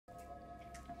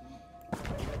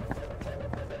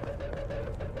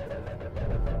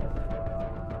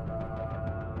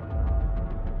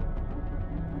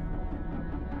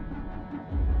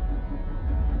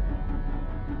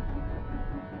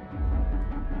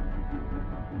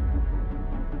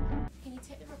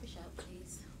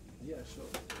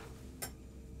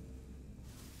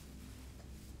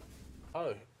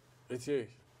It's you.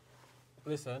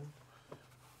 Listen,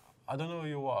 I don't know who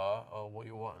you are or what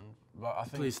you want, but I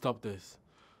think... Please stop this.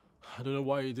 I don't know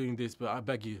why you're doing this, but I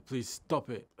beg you, please stop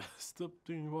it. Stop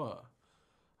doing what?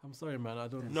 I'm sorry, man, I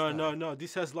don't understand. No,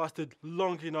 this has lasted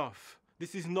long enough.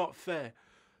 This is not fair.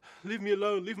 Leave me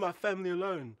alone, leave my family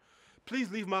alone. Please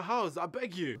leave my house, I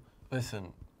beg you.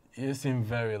 Listen, you seem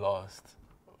very lost,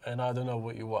 and I don't know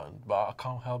what you want, but I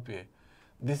can't help you.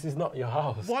 This is not your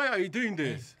house. Why are you doing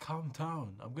this? Hey, calm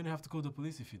down. I'm gonna have to call the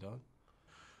police if you don't.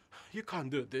 You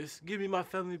can't do this. Give me my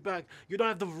family back. You don't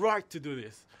have the right to do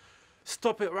this.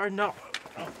 Stop it right now.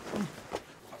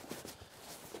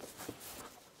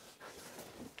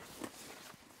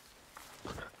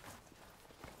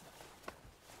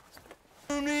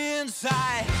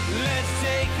 Inside, let's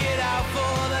take it out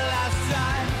for the last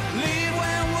time. Leave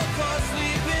when we're caught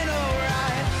sleeping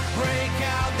alright. Break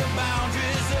out the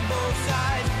boundaries of both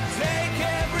sides. Take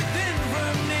everything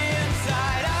from the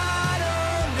inside. I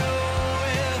don't know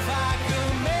if I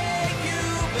could make you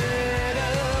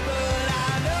better, but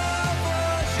I know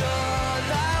for sure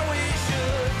that we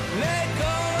should let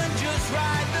go and just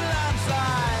ride the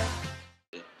landslide.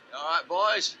 Alright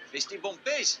boys, fisty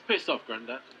bumpies. Piss off,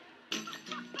 Grandad.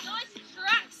 Nice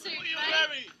tracksuit,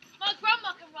 mate. My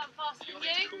grandma can run faster than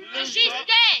you, and she's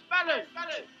dead. Balance.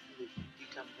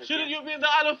 Shouldn't you be in the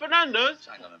Isle of Fernandez?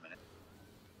 Hang on a minute.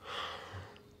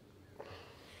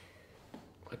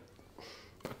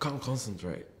 I can't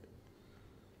concentrate.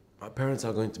 My parents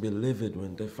are going to be livid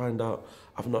when they find out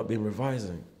I've not been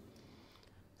revising.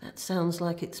 That sounds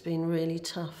like it's been really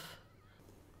tough.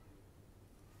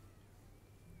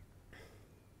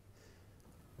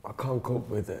 I can't cope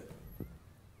with it.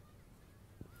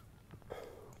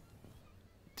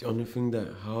 The only thing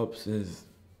that helps is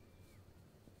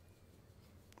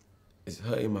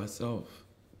hurting myself.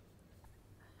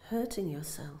 Hurting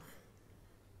yourself?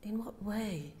 In what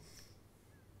way?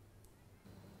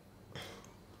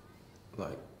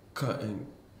 Like cutting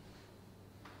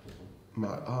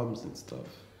my arms and stuff.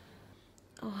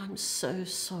 Oh, I'm so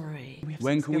sorry.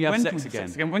 When can we have sex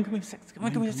again? When can we have sex again?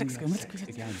 When can we have sex again?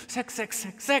 Sex.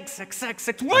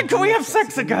 When can we have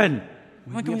sex again?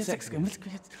 When can we have sex again?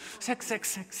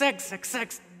 Sex!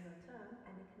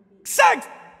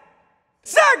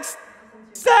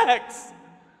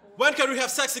 When can we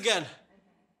have sex again?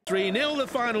 3-0 the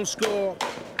final score,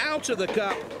 out of the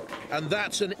cup, and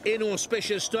that's an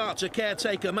inauspicious start to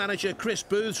caretaker manager Chris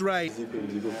Booth's reign.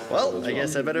 Well, I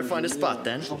guess I better find a spot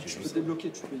then.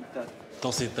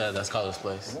 Don't sit there, that's Carlos'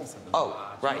 place.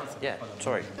 Oh, right, yeah,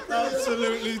 sorry.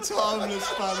 Absolutely timeless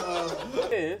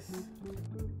banter.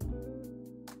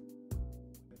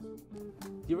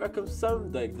 You reckon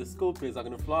someday the scorpions are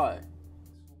gonna fly?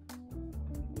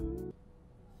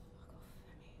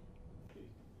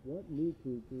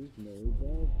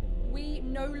 We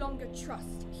no longer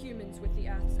trust humans with the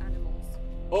Earth's animals.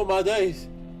 Oh my days!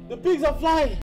 The pigs are flying!